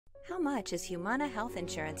How much is Humana health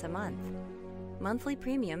insurance a month? Monthly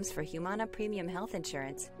premiums for Humana premium health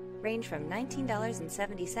insurance range from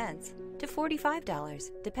 $19.70 to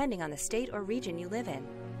 $45, depending on the state or region you live in.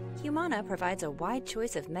 Humana provides a wide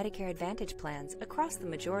choice of Medicare Advantage plans across the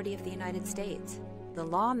majority of the United States. The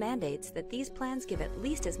law mandates that these plans give at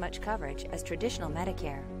least as much coverage as traditional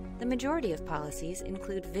Medicare. The majority of policies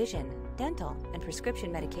include vision, dental, and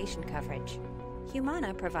prescription medication coverage.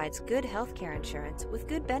 Humana provides good health care insurance with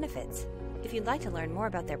good benefits. If you'd like to learn more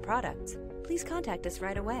about their products, please contact us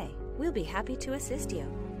right away. We'll be happy to assist you.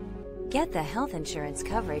 Get the health insurance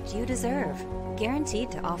coverage you deserve.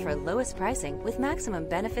 Guaranteed to offer lowest pricing with maximum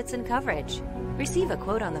benefits and coverage. Receive a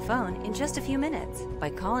quote on the phone in just a few minutes by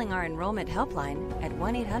calling our enrollment helpline at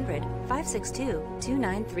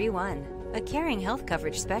 1-800-562-2931. A caring health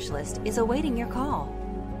coverage specialist is awaiting your call.